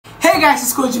Hey guys,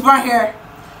 it's Coachvine here.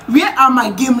 Where are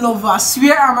my game lovers?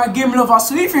 Where are my game lovers?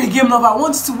 So if you're a game lover, I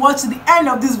want you to watch the end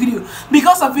of this video,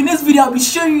 because in this video I'll be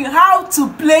showing you how to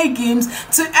play games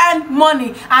to earn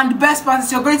money, and the best part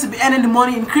is you're going to be earning the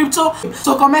money in crypto.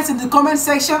 So comment in the comment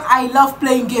section, I love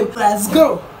playing games. Let's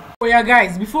go. Oh yeah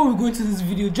guys, before we go into this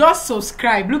video, just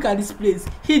subscribe. Look at this place,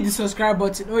 hit the subscribe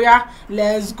button. Oh yeah,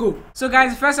 let's go. So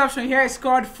guys, the first option here is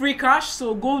called free cash.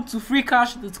 So go to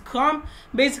freecash.com.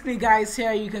 basically guys,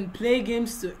 here you can play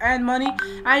games to earn money,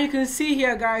 and you can see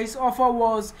here guys, offer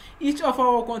walls. Each offer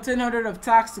will contain 100 of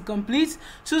tasks to complete.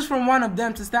 Choose from one of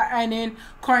them to start earning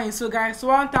coins. So guys,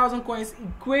 1,000 coins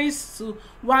equates to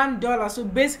 $1. So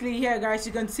basically here guys,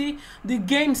 you can see the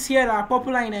games here that are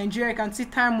popular in Nigeria. You can see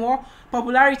Time War.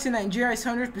 Popularity in Nigeria is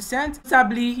 100%.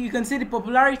 Notably, you can see the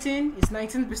popularity is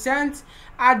 19%.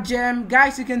 Ad gem,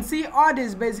 guys, you can see all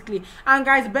this basically. And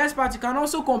guys, the best part, you can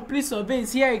also complete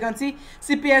surveys. Here you can see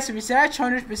CPS research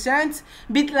 100%,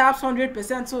 BitLabs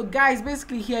 100%. So guys,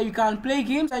 basically here you can play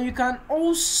games and you can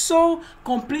also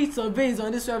complete surveys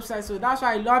on this website. So that's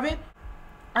why I love it.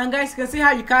 And guys, you can see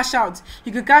how you cash out.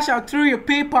 You can cash out through your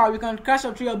PayPal, you can cash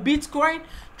out through your Bitcoin,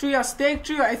 through your stake,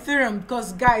 through your Ethereum,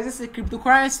 because guys, this is a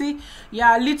cryptocurrency.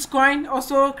 Yeah, Litecoin,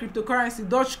 also cryptocurrency,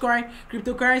 Dogecoin,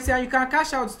 cryptocurrency, and you can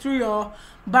cash out through your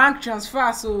bank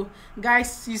transfer. So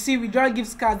guys, you see withdraw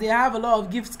gift cards. They have a lot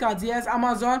of gift cards. Yes,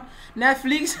 Amazon,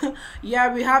 Netflix.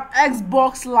 Yeah, we have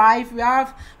Xbox Live, we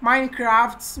have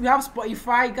Minecraft, we have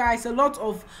Spotify. Guys, a lot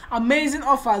of amazing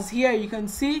offers here. You can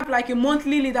see like a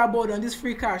monthly leaderboard on this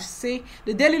free cash. Say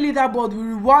the daily leaderboard will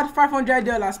reward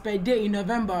 $500 per day in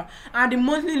November, and the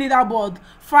monthly leaderboard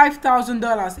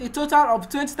 $5,000, a total of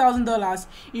 $20,000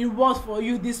 in reward for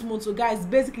you this month. So guys,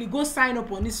 basically go sign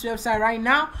up on this website right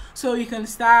now so you can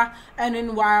start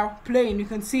earning while playing. You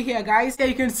can see here guys, here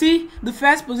you can see the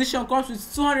first position comes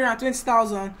with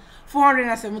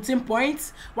 220,417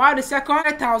 points, while the second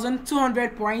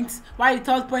 1,200 points, while the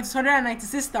third point is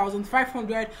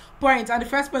 196,500 points, and the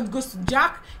first point goes to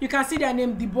Jack. You can see their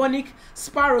name, Demonic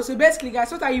Sparrow. So basically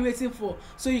guys, what are you waiting for?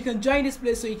 So you can join this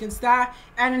place so you can start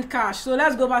earning cash. So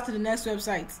let's go back to the next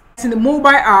website. In the mobile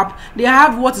app, they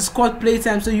have what is called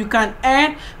playtime, so you can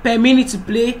earn per minute to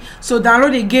play. So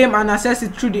download a game and access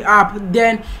it through the app.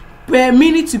 Then per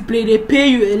minute to play, they pay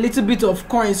you a little bit of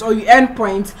coins, or you earn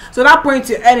points. So that point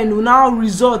you're earning will now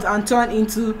result and turn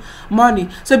into money.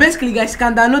 So basically guys, you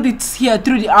can download it here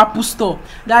through the Apple Store.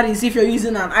 That is if you're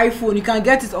using an iPhone. You can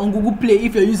get it on Google Play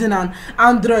if you're using an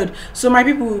Android. So my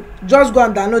people, just go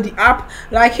and download the app.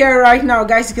 Like here right now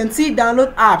guys, you can see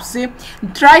download apps. See,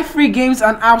 try free games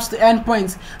and apps to earn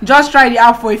points. Just try the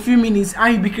app for a few minutes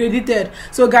and you'll be credited.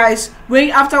 So guys, when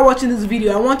after watching this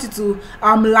video, I want you to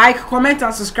like, comment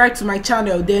and subscribe to my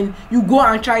channel. Then you go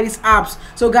and try these apps.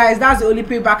 So guys, that's the only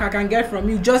payback I can get from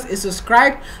you, just a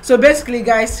subscribe. So basically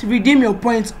guys, redeem your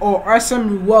points or awesome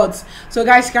rewards. So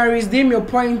guys, you can redeem your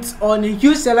points on a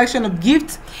huge selection of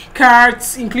gift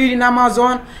cards, including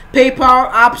Amazon,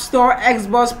 PayPal, App Store,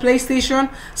 Xbox, PlayStation,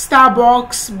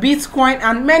 Starbucks, Bitcoin,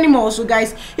 and many more. So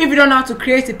guys, if you don't know how to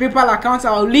create a PayPal account,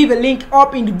 I'll leave a link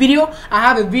up in the video. I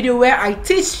have a video where I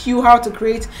teach you how to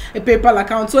create a PayPal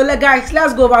account. So guys,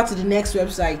 let's go over to the next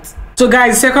website. So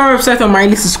guys, the second website on my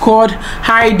list is called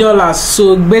High Dollars.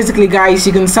 So basically guys,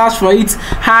 you can search for it,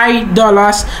 High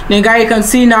Dollars. Then guys, you can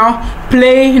see now,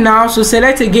 play now. So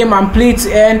select a game and play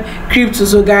to earn crypto.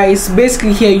 So guys,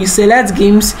 basically here you select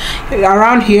games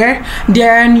around here,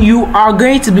 then you are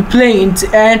going to be playing to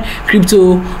earn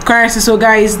cryptocurrency. So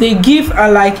guys, they give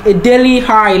like a daily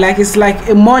high, like it's like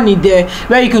a money there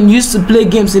where you can use to play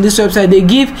games in this website. They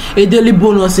give a daily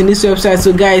bonus in this website.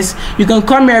 So guys, you can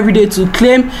come here every day to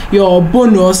claim your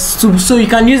bonus so you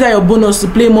can use that your bonus to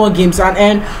play more games and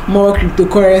earn more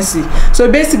cryptocurrency. So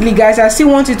basically guys, I still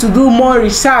want you to do more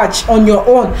research on your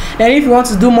own. Then if you want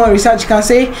to do more research, you can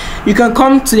say you can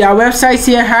come to their website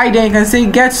here. Hi, then you can say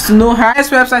get to know her. This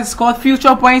website is called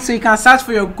Future Point. So you can search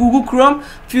for your Google Chrome,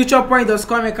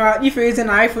 futurepoint.com. If you're using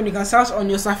an iPhone, you can search on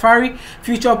your Safari,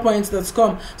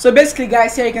 futurepoint.com. So basically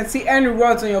guys, here you can see earn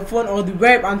rewards on your phone or the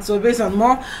web and surveys and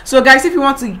more. So guys, if you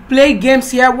want to play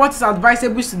games here, what is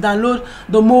advisable is to download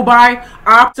the mobile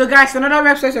app. So guys, another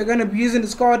website you're going to be using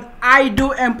is called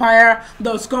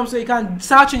idoempire.com. So you can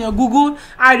search on your Google,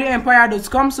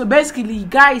 idoempire.com. So basically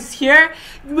guys, here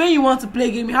when you want to play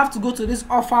a game, you have to go to this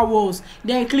offer walls,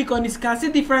 then click on this. You can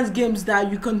see different games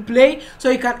that you can play, so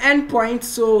you can earn points.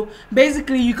 So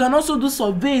basically you can also do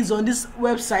surveys on this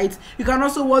website. You can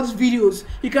also watch videos,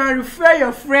 you can refer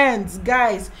your friends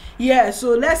guys. Yeah,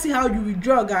 so let's see how you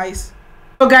withdraw guys.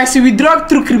 So guys, you withdraw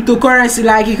through cryptocurrency,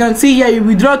 like you can see here. You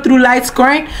withdraw through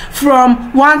Litecoin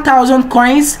from 1,000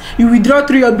 coins. You withdraw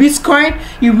through your Bitcoin.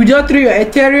 You withdraw through your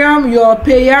Ethereum, your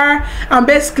Payer, and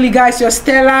basically guys, your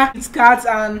Stellar cards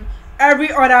and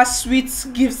every other sweet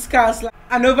gift cards.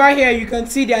 And over here you can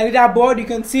see the leaderboard. You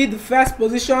can see the first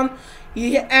position,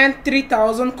 you earned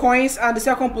 3,000 coins, and the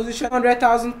second position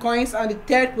 100,000 coins, and the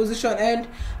third position earned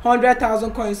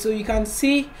 100,000 coins. So you can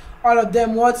see all of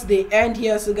them what they earned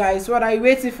here. So guys, what are you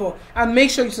waiting for? And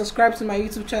make sure you subscribe to my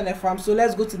YouTube channel, fam. So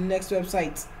let's go to the next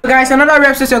website. So guys, another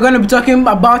website you're going to be talking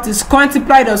about is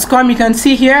Cointiply.com. You can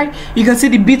see here, you can see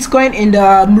the Bitcoin in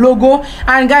the logo.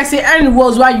 And guys, say earn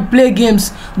rewards while you play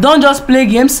games. Don't just play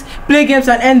games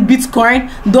and earn Bitcoin,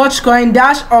 Dogecoin,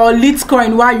 Dash, or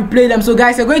Litecoin while you play them. So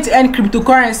guys, you're going to earn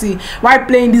cryptocurrency while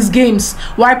playing these games,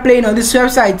 while playing on this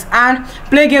website, and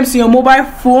play games in your mobile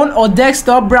phone or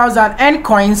desktop browser and earn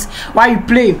coins while you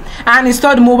play, and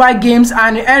install the mobile games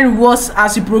and earn rewards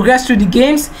as you progress through the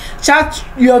games. Chat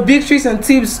your victories and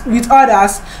tips with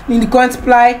others in the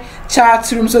Cointiply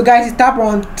chat room. So guys, you tap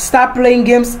on start playing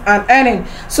games and earning.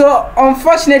 So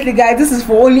unfortunately guys, this is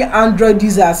for only Android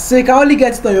users, so you can only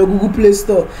get it on your Google Play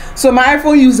Store. So my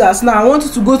iPhone users, now I want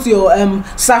you to go to your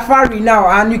Safari now,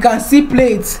 and you can see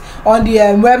play it on the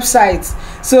website.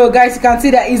 So guys, you can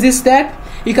see the easy step.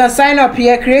 You can sign up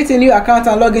here, create a new account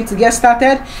and log in to get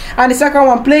started. And the second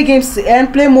one, play games to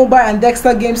earn, play mobile and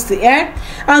desktop games to earn.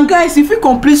 And guys, if you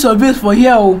complete surveys for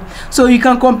here, so you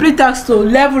can complete tasks to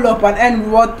level up and earn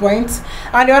reward points.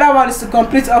 And the other one is to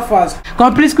complete offers,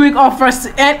 complete quick offers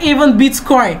to earn even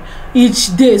Bitcoin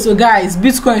each day. So guys,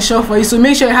 Bitcoin is sure for you, so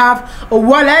make sure you have a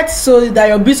wallet so that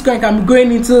your Bitcoin can be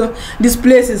going into these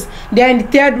places. Then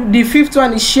the fifth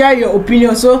one is share your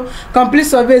opinion. So complete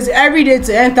surveys every day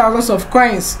to earn thousands of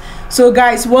coins. So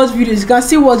guys, watch videos. You can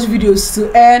see watch videos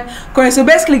to earn coins. So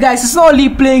basically guys, it's not only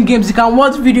playing games, you can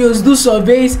watch videos, do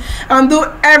surveys, and do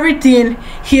everything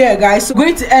here guys. So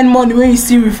going to earn money when you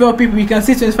see refer people. You can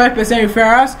see 25%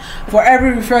 referrals for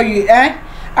every referral you earn.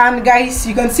 And guys,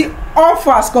 you can see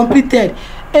offers completed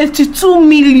 82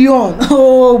 million.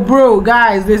 Oh bro,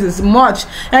 guys, this is much.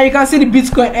 And you can see the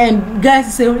Bitcoin, and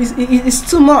guys, it's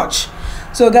too much.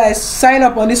 So guys, sign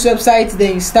up on this website,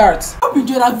 then you start. Hope you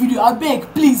enjoyed that video. I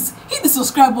beg, please hit the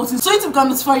subscribe button so YouTube can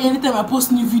notify you anytime I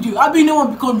post new video. I be no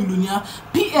one become millionaire.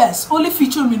 PS, only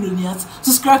feature millionaires.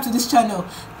 Subscribe to this channel.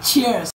 Cheers.